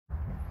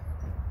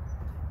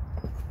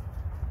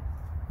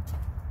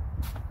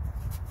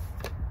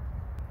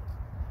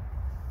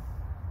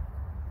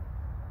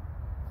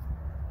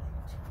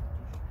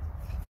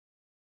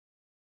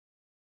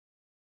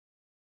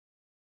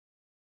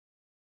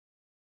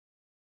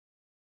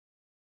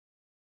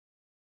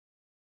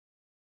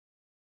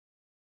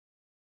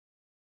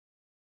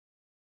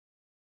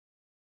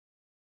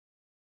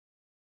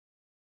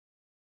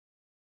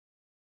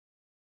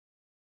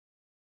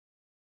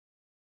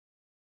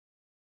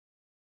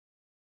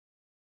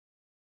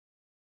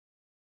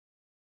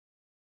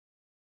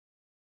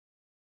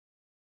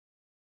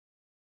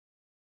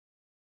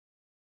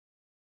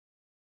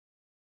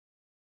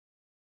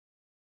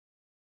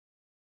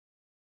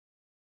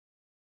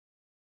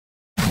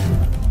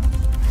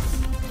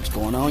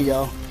What's going on,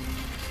 y'all?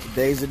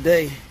 Today's the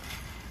day.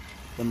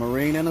 The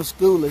Marine and a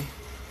schoolie.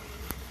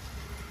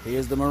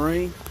 Here's the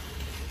Marine.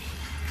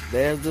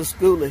 There's the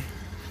schoolie.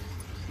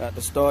 About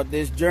to start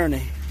this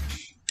journey.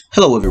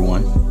 Hello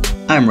everyone,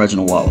 I'm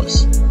Reginald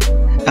Wallace.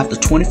 After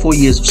 24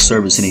 years of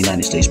service in the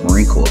United States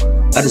Marine Corps,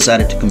 I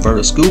decided to convert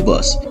a school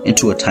bus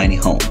into a tiny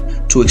home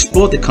to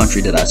explore the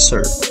country that I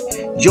serve.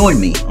 Join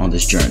me on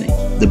this journey,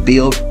 the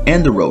build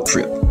and the road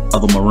trip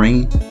of a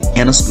Marine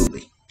and a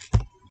schoolie.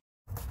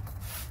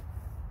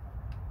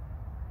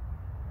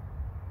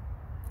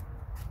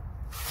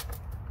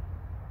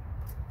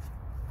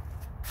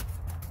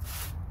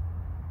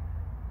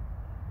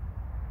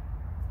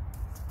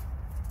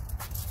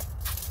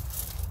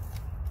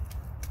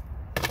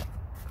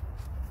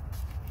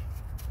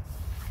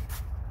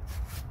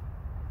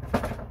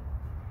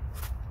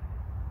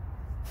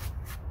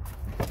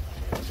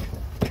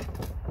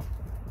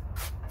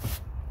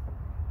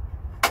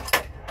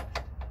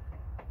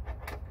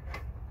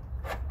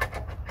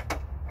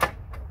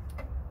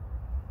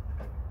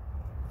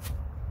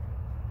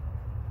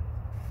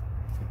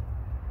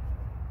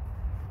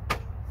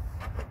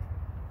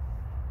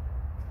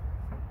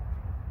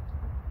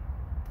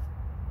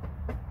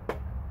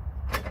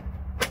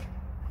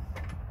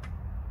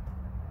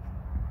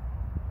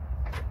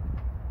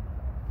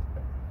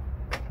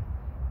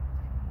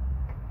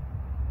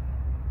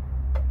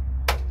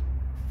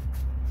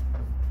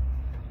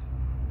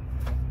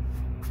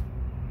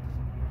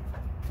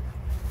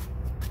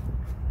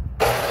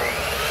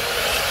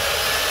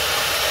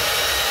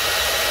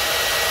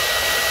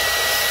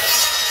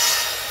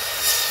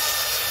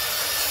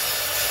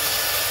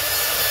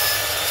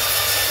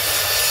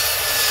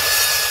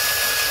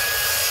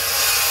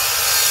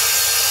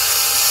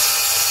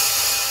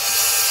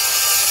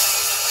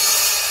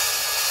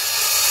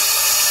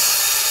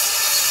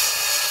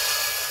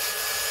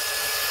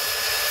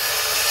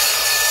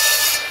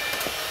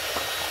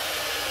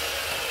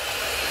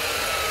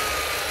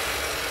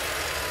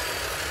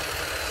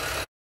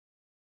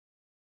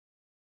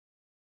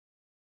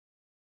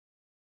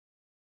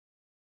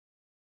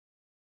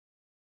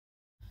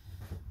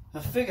 I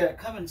figured I'd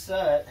come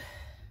inside.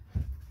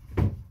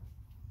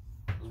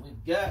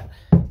 We've got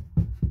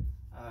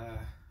our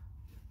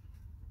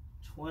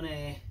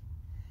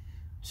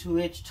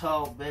 22-inch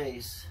tall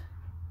base,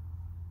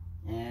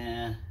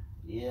 and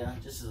yeah,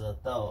 just as I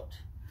thought,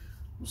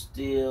 I'm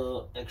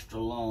still extra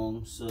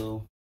long,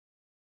 so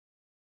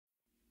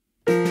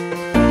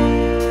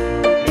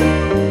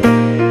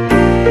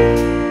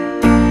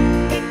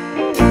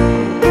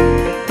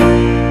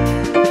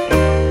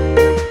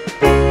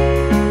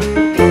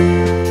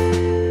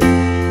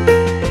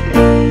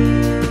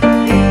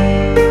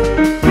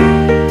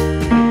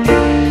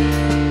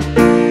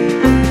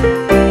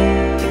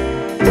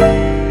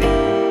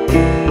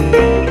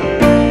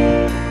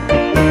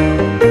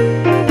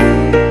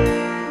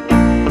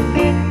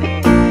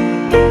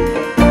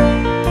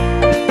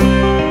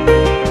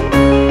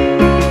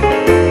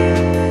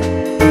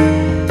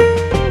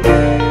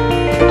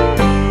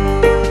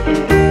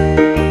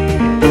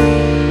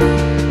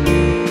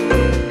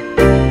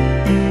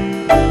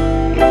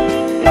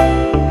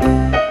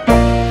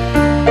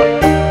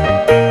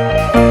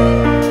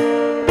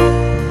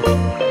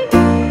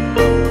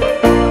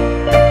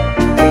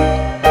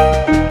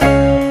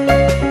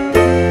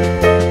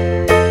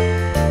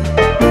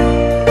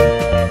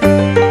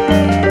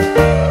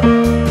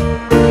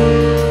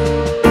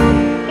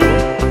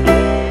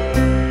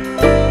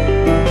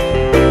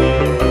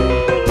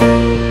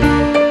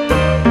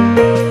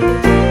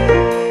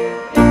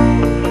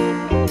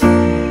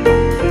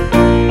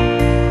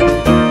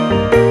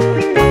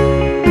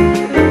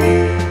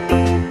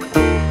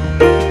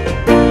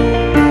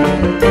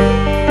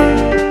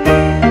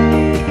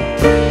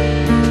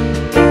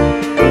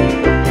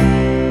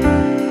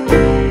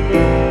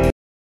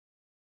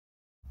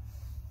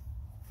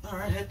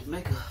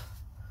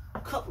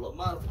couple of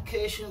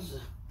modifications.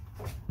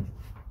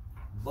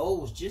 Bow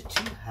was just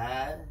too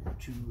high.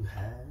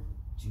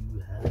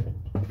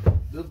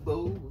 The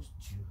bow was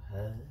too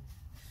high.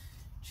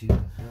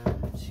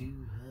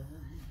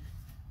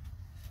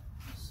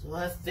 So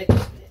I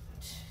fixed it.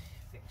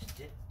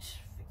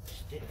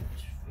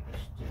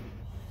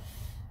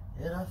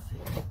 And I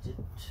fixed it.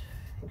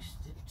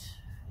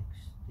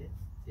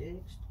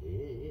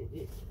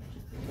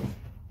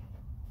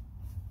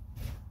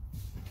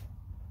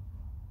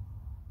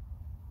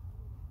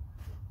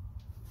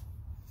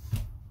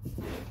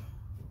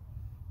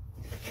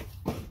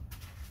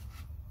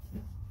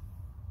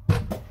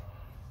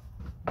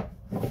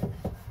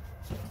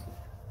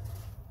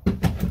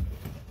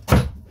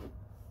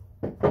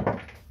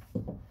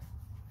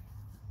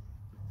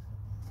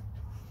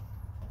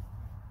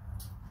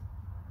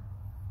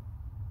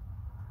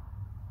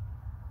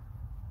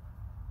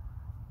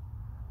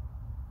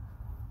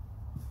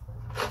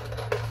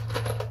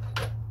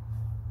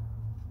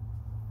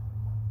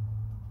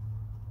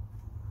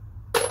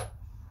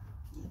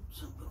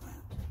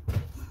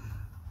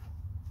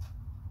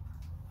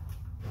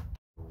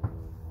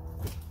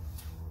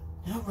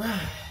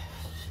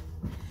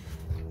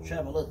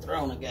 Try my little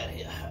throne I got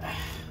here.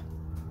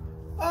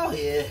 Oh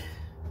yeah.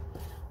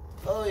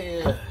 Oh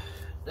yeah.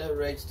 That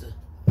rates the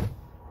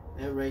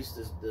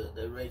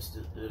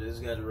this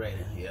got the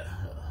rating. Yeah.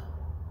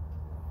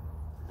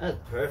 That's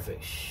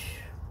perfect.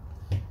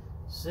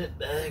 Sit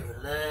back,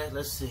 relax.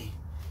 Let's see.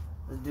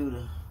 Let's do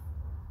the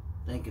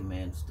thinking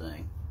man's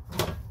thing.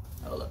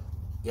 Hold up.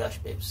 Y'all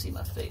should be able to see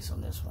my face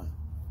on this one.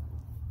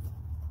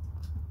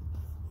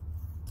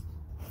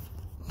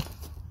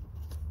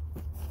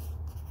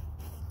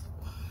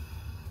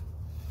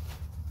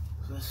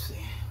 Let's see.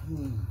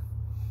 Let's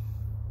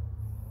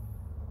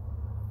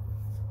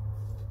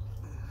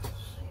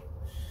see.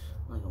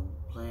 Like I'm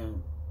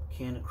playing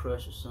Candy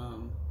Crush or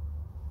something.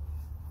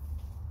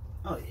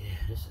 Oh yeah,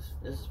 this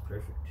is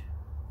perfect.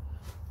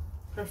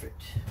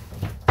 Perfect.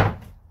 Now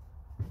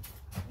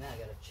I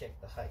gotta check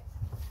the height.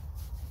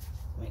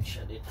 Make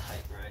sure I did the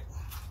height right.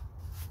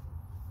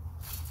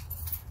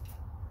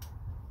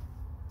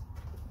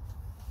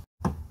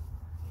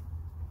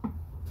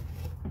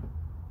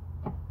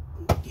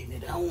 Getting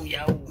it on,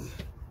 y'all.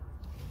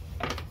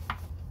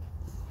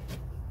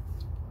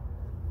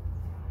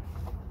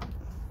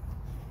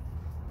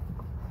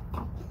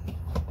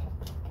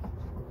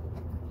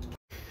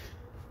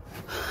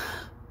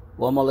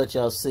 Well, I'm gonna let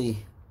y'all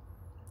see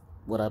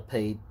what I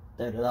paid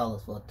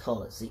 $30 for a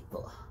toilet seat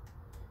for.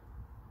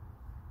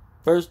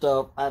 First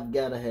off, I've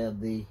got to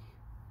have the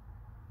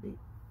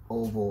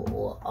oval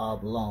or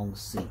oblong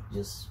seat.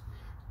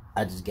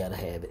 I just gotta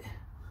have it.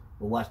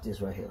 But watch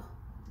this right here.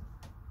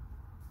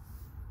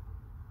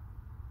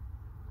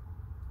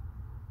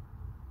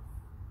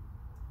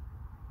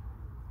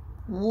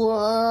 What?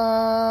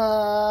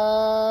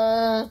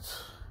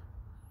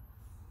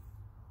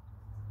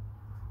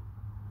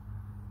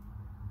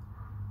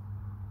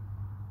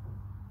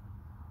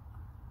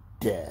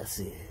 That's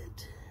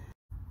it.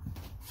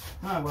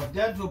 Alright, well, I've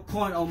got to a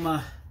point on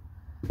my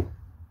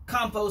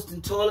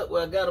composting toilet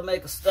where I got to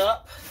make a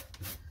stop.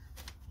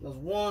 There's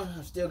one,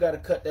 I still got to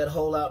cut that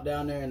hole out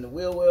down there in the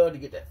wheel well to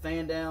get that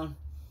fan down.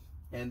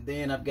 And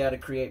then I've got to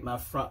create my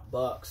front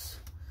box.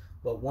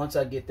 But once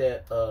I get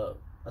that,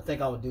 I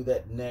think I will do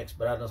that next,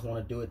 but I just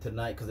want to do it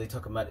tonight because they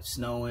talking about it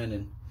snowing.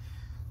 And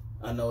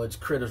I know it's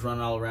critters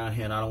running all around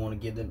here and I don't want to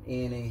give them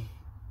any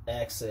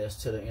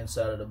access to the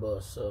inside of the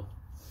bus. So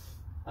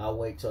I'll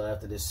wait till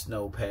after this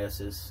snow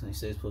passes. They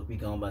say it's supposed to be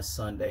gone by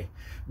Sunday.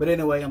 But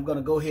anyway, I'm going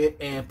to go ahead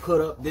and put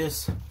up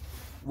this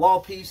wall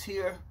piece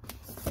here.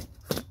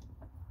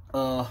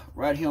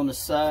 Right here on the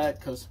side.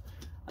 Because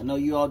I know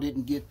you all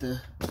didn't get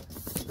the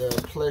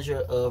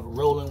pleasure of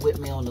rolling with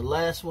me on the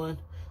last one.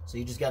 So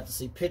you just got to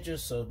see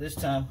pictures. So this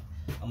time,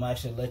 I'm going to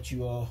actually let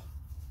you all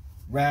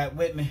ride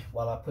with me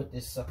while I put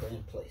this sucker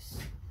in place.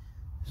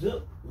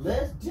 So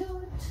let's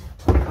do it.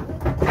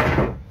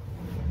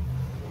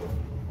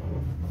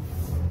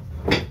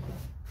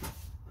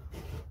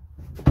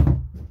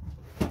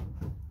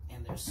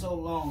 So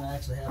long I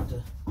actually have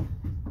to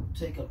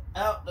take them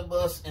out the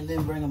bus and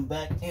then bring them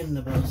back in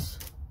the bus.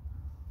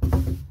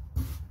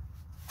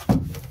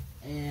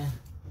 And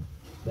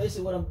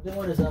basically what I'm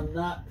doing is I'm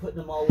not putting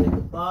them all the way at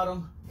the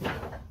bottom.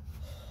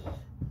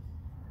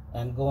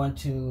 I'm going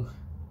to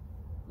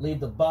leave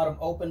the bottom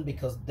open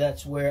because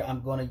that's where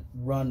I'm going to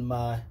run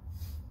my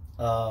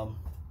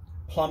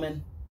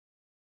plumbing.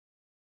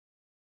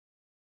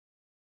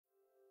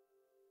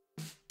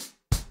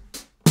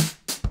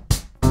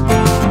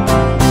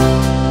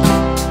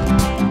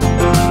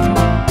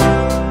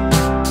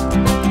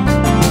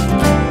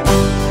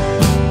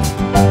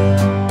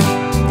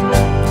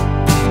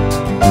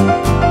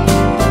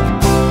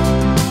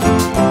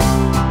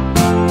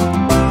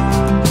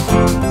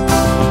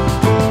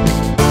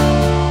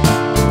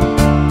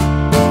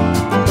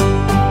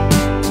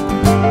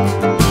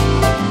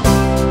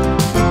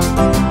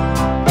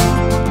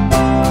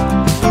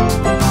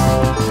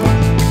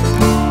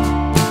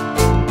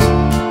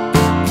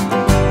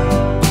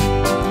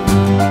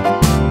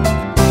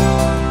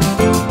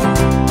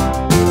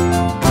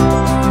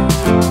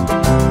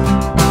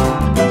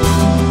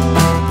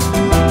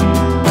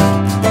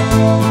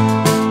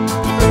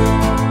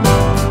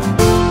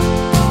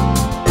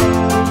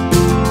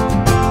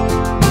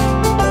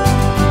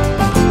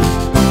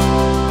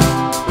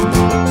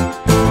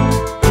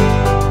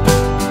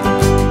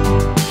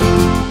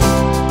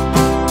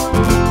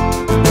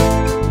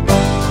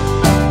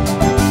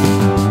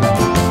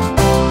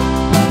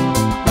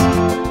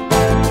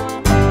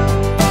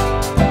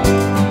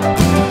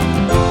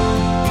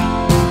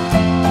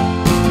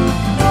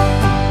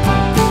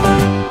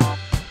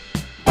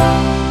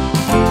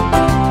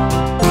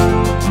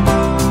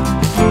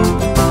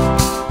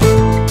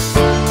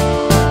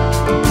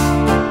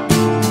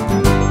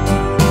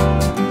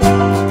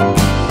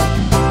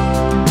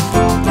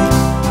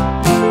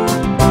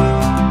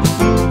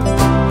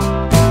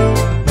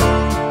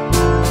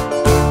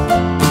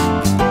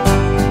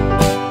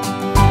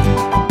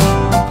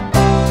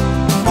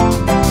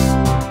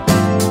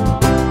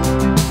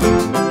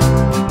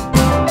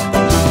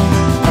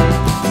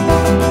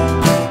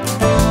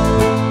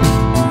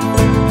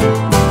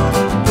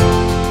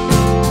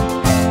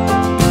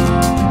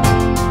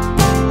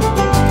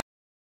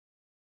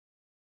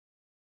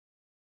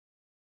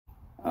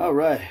 All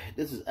right,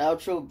 this is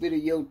outro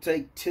video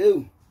take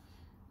 2.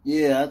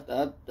 Yeah,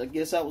 I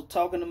guess I was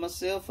talking to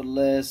myself for the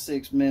last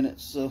 6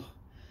 minutes, so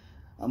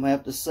I'm gonna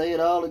have to say it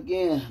all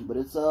again, but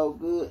it's all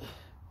good.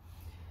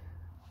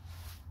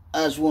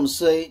 I just want to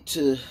say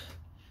to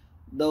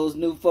those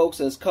new folks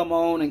that's come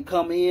on and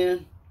come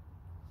in,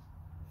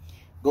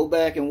 go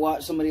back and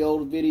watch some of the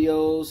older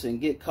videos and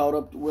get caught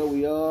up to where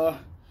we are.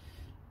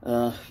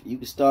 You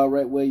can start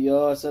right where you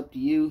are, it's up to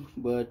you,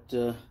 but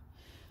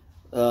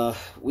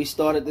we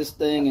started this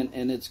thing,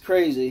 and it's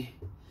crazy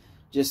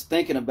just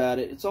thinking about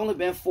it. It's only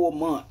been 4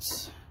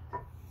 months,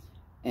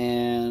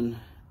 and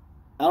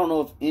I don't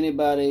know if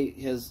anybody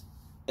has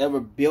ever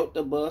built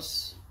a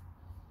bus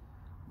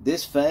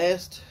this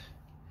fast.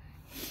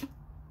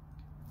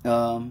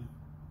 Or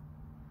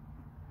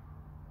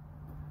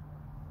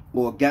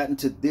gotten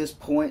to this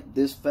point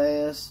this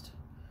fast.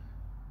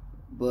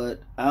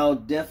 But I'll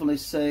definitely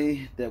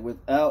say that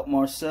without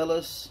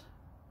Marcellus,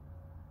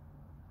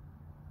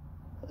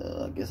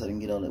 I guess I didn't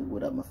get all that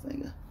wood out my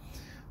finger.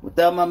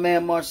 Without my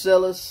man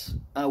Marcellus,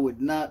 I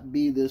would not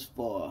be this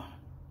far.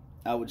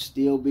 I would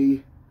still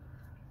be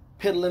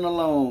piddling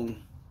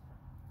along.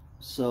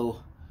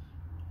 So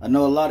I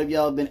know a lot of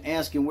y'all have been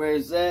asking where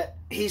he's at.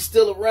 He's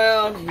still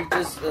around. He's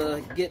just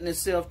getting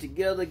himself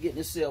together, getting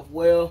himself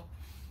well.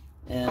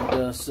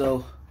 And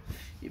so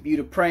if you're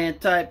the praying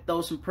type,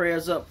 throw some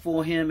prayers up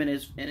for him and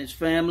his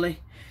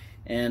family,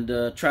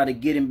 and try to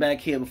get him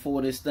back here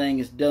before this thing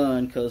is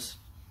done, because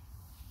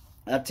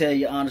I tell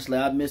you honestly,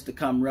 I missed the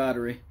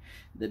camaraderie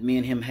that me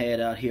and him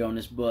had out here on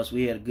this bus.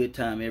 We had a good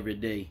time every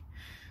day.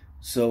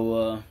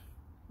 So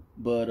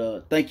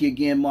but thank you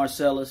again,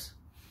 Marcellus.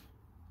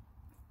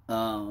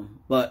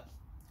 But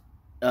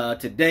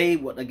today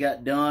what I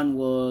got done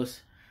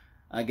was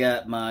I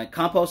got my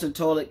composting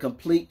toilet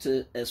complete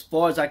to as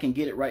far as I can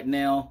get it right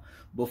now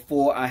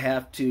before I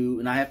have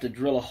to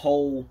drill a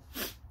hole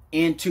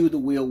into the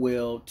wheel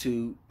well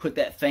to put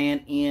that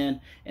fan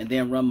in, and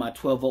then run my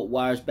 12-volt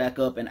wires back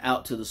up and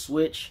out to the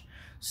switch.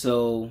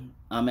 So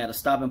I'm at a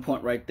stopping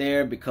point right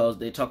there because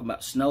they're talking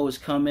about snow is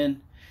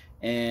coming,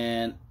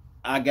 and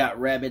I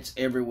got rabbits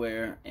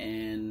everywhere,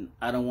 and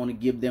I don't want to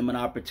give them an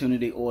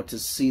opportunity or to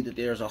see that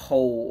there's a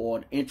hole or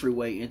an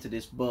entryway into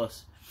this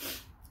bus.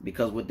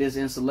 Because with this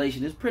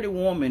insulation, it's pretty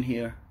warm in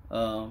here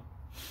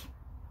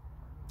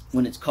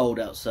when it's cold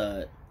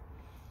outside.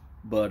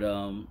 But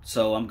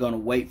so I'm gonna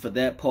wait for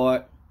that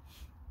part.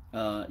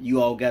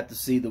 You all got to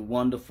see the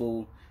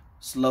wonderful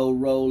slow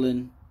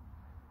rolling,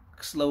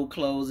 slow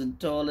closing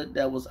toilet.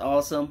 That was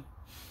awesome.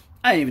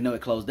 I didn't even know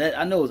it closed. That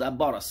I know I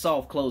bought a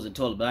soft closing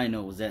toilet, but I didn't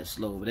know it was that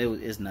slow. But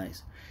it's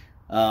nice.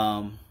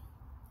 And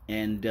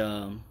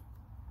then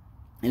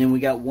we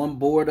got one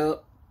board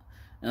up.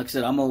 And like I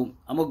said, I'm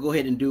gonna go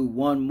ahead and do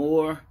one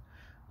more,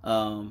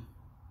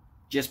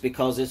 just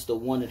because it's the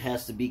one that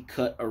has to be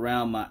cut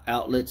around my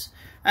outlets.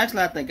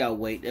 Actually, I think I'll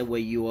wait. That way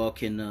you all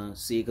can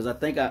see it, because I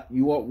think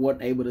you all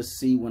weren't able to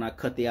see when I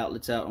cut the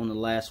outlets out on the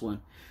last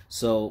one.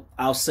 So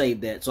I'll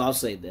save that.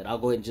 I'll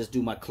go ahead and just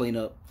do my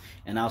cleanup,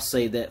 and I'll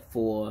save that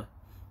for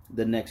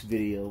the next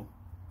video.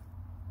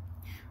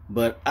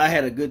 But I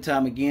had a good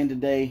time again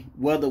today.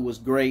 Weather was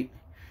great.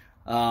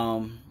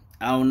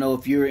 I don't know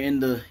if you're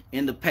in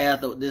the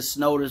path of this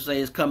snow to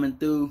say is coming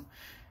through.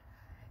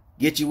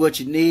 Get you what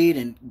you need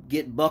and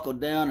get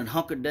buckled down and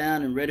hunkered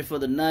down and ready for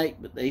the night.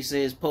 But they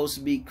say it's supposed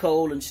to be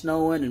cold and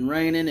snowing and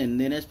raining, and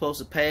then it's supposed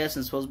to pass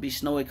and it's supposed to be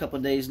snowy a couple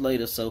of days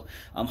later. So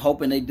I'm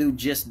hoping they do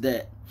just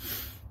that.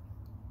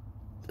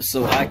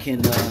 So I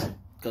can,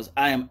 because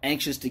I am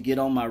anxious to get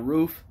on my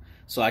roof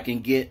so I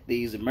can get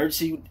these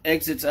emergency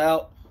exits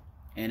out.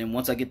 And then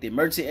once I get the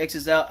emergency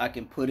exits out, I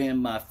can put in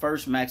my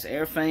first max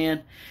air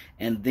fan,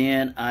 and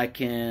then I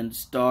can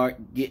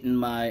start getting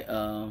my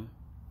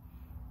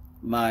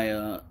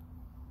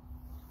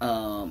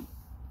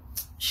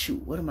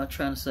shoot, what am I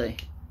trying to say?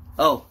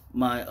 Oh,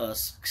 my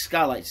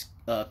skylights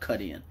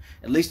cut in.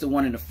 At least the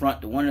one in the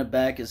front. The one in the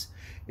back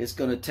it's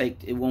gonna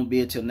take. It won't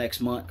be until next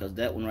month, because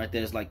that one right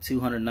there is like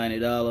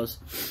 $290.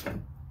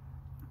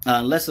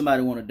 Unless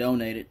somebody want to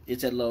donate it,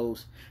 it's at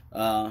Lowe's.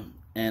 Oh,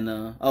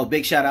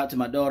 big shout out to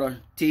my daughter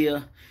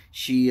Tia.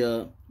 She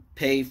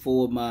paid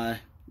for my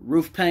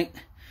roof paint,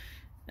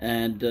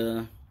 and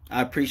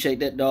I appreciate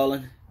that,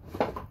 darling,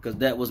 because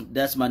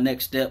that's my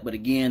next step. But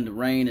again, the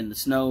rain and the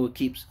snow, it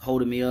keeps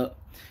holding me up.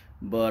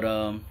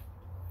 But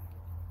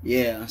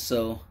yeah,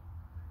 so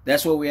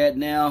that's where we're at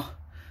now.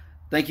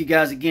 Thank you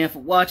guys again for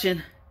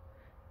watching.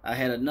 I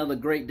had another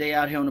great day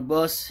out here on the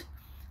bus,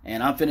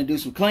 and I'm finna do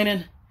some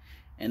cleaning,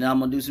 and then I'm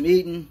gonna do some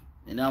eating,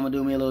 and then I'm gonna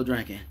do me a little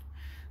drinking.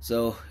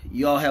 So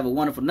you all have a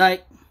wonderful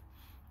night,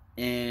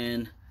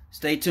 and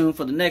stay tuned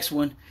for the next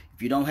one.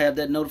 If you don't have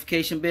that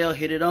notification bell,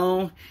 hit it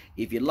on.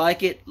 If you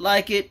like it,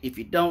 like it. If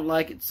you don't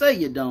like it, say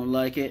you don't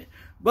like it.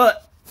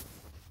 But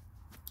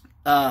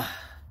as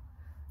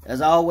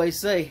I always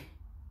say,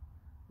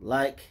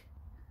 like,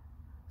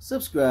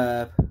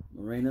 subscribe.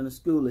 Marine and the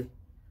Schoolie.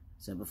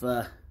 Semper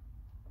Fi.